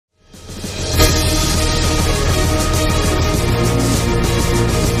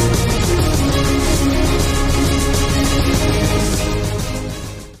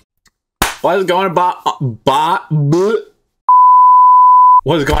What is going on,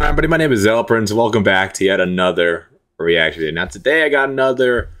 What is going on, everybody? My name is ZealetPrince. Welcome back to yet another reaction video. Now today I got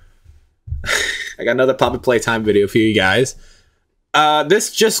another Puppet Playtime video for you guys.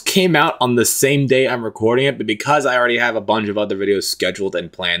 This just came out on the same day I'm recording it, but because I already have a bunch of other videos scheduled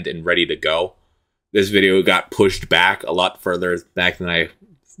and planned and ready to go, this video got pushed back a lot further back than I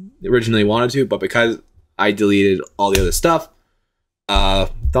originally wanted to, but because I deleted all the other stuff,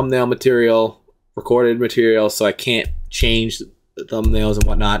 thumbnail material, recorded material, so I can't change the thumbnails and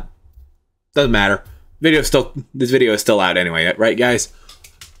whatnot. Doesn't matter. This video is still out anyway, right, guys?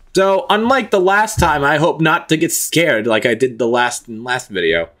 So, unlike the last time, I hope not to get scared like I did the last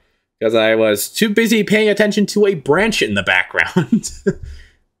video, because I was too busy paying attention to a branch in the background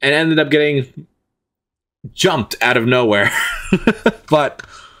and ended up getting jumped out of nowhere. But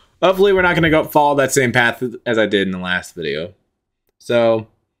hopefully we're not going to go follow that same path as I did in the last video. So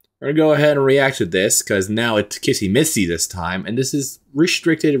we're going to go ahead and react to this, because now it's Kissy Missy this time, and this is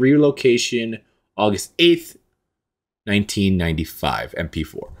restricted relocation August 8th, 1995,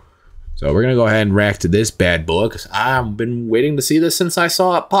 MP4. So we're going to go ahead and react to this bad boy, because I've been waiting to see this since I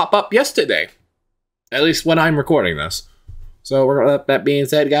saw it pop up yesterday. At least when I'm recording this. So that being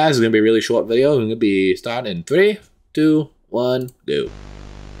said, guys, it's going to be a really short video. It's going to be starting in 3, 2, 1, go.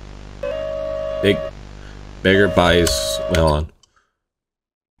 Bigger buys. Well, hold on.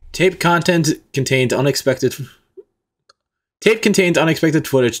 Tape contains unexpected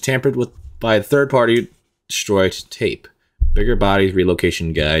footage tampered with by a third party. Destroyed tape. Bigger bodies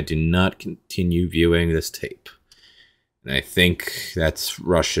relocation guide. Do not continue viewing this tape. And I think that's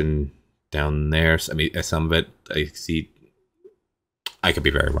Russian down there. I mean, some of it I see. I could be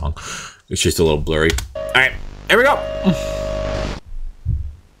very wrong. It's just a little blurry. All right, here we go.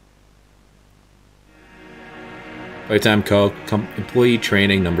 Playtime code, employee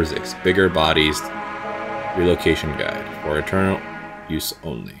training number 6. Bigger bodies, relocation guide for eternal use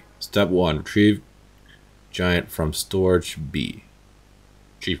only. Step 1: retrieve giant from storage B.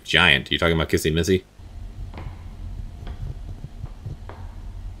 Retrieve giant. Are you talking about Kissy Missy?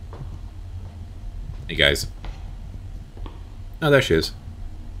 Hey guys. Oh, there she is.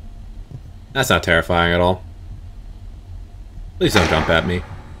 That's not terrifying at all. Please don't jump at me.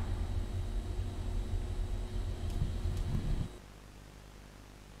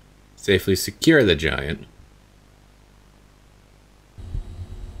 Safely secure the giant.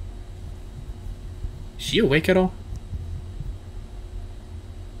 Is she awake at all?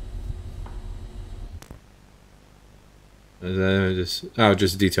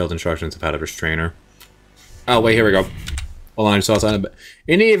 Just detailed instructions of how to restrain her. Oh, wait, here we go. Hold on, I saw something.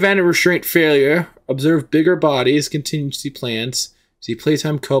 In the event of restraint failure, observe bigger bodies, contingency plans. See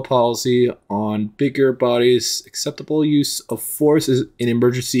Playtime co-policy on bigger bodies, acceptable use of force in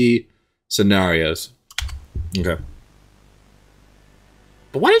emergency scenarios. Okay.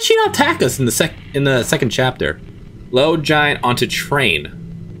 But why did she not attack us in the second chapter? Load giant onto train.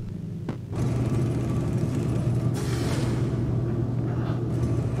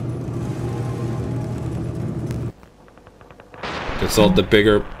 Consult the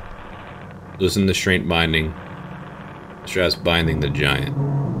bigger. Loosen the restraint binding. Stress binding the giant.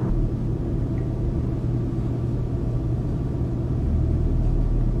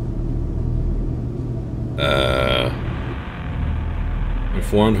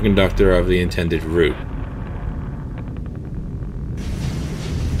 Inform the conductor of the intended route.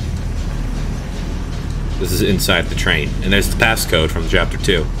 This is inside the train, and there's the passcode from chapter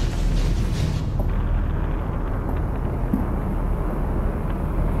 2.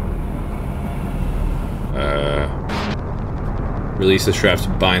 Release the straps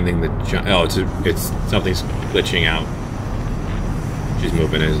binding the giant. Oh, it's something's glitching out. She's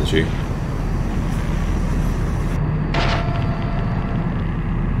moving, isn't she?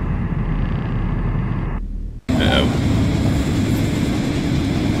 Uh-oh.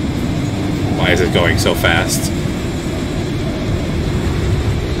 Why is it going so fast?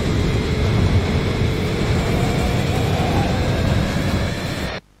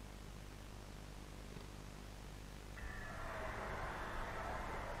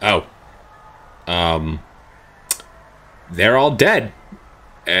 Oh. They're all dead.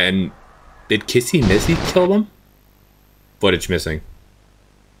 And did Kissy Missy kill them? Footage missing.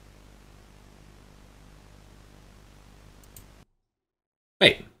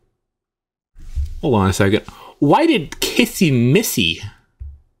 Wait. Hold on a second. Why did Kissy Missy?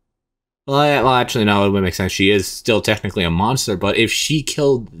 Well, actually, no, it would make sense. She is still technically a monster, but if she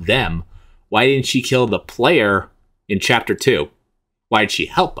killed them, why didn't she kill the player in Chapter 2? Why did she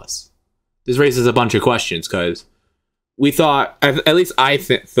help us? This raises a bunch of questions, because we thought, at least I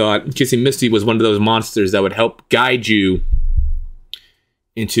thought, Kissing Misty was one of those monsters that would help guide you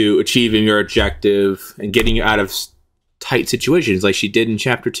into achieving your objective and getting you out of tight situations, like she did in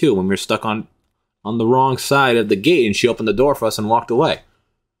Chapter 2 when we were stuck on the wrong side of the gate and she opened the door for us and walked away.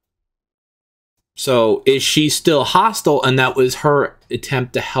 So is she still hostile, and that was her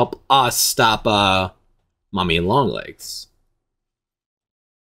attempt to help us stop Mommy and Longlegs?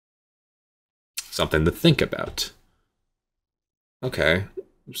 Something to think about. Okay.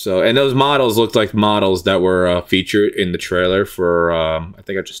 So, and those models looked like models that were featured in the trailer for, I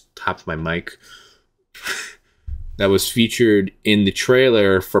think I just tapped my mic. That was featured in the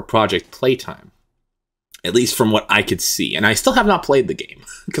trailer for Project Playtime. At least from what I could see. And I still have not played the game,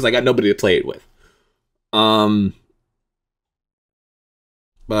 because I got nobody to play it with.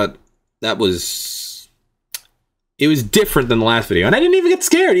 But that was... It was different than the last video. And I didn't even get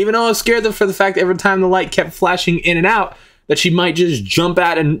scared, even though I was scared for the fact that every time the light kept flashing in and out, that she might just jump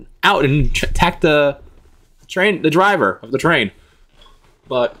out and attack the driver of the train.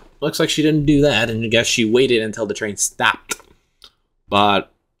 But looks like she didn't do that, and I guess she waited until the train stopped.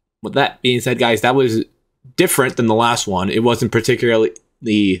 But with that being said, guys, that was different than the last one. It wasn't particularly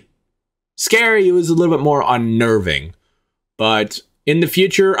scary. It was a little bit more unnerving. But in the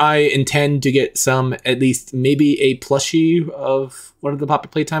future, I intend to get some, at least maybe a plushie of one of the Poppy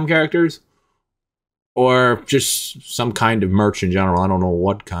Playtime characters. Or just some kind of merch in general. I don't know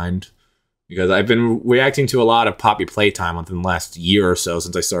what kind. Because I've been reacting to a lot of Poppy Playtime within the last year or so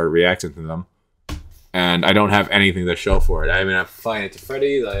since I started reacting to them. And I don't have anything to show for it. I mean, I have Five Nights at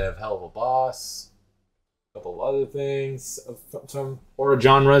Freddy's, I have Hell of a Boss, a couple of other things, some horror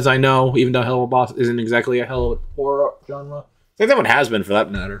genres I know, even though Hell of a Boss isn't exactly a horror genre. I think that one has been, for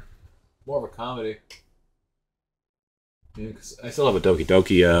that matter. More of a comedy. Yeah, 'cause I still have a Doki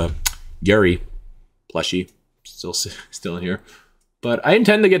Doki Yuri plushie still in here. But I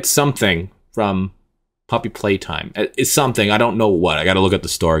intend to get something from Poppy Playtime. It's something, I don't know what. I gotta look at the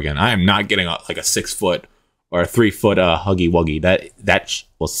store again. I am not getting like a 6-foot or a 3-foot Huggy Wuggy. That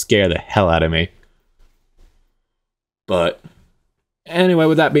will scare the hell out of me. But anyway,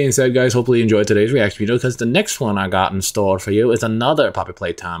 with that being said, guys, hopefully you enjoyed today's reaction video, because the next one I got in store for you is another Poppy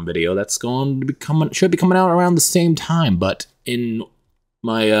Playtime video that's going to be should be coming out around the same time. But in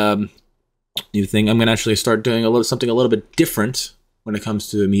my new thing, I'm gonna actually start doing something a little bit different when it comes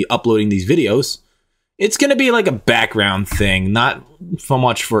to me uploading these videos. It's gonna be like a background thing, not so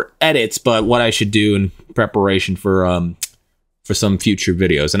much for edits, but what I should do in preparation for some future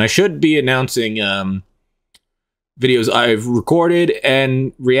videos. And I should be announcing videos I've recorded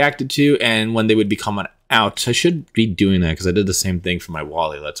and reacted to, and when they would be coming out. I should be doing that because I did the same thing for my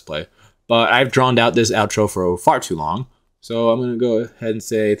Wally Let's Play. But I've drawn out this outro for far too long. So I'm going to go ahead and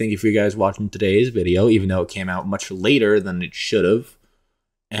say thank you for you guys watching today's video, even though it came out much later than it should have.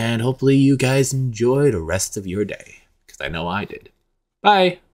 And hopefully you guys enjoy the rest of your day, because I know I did.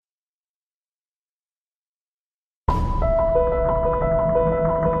 Bye!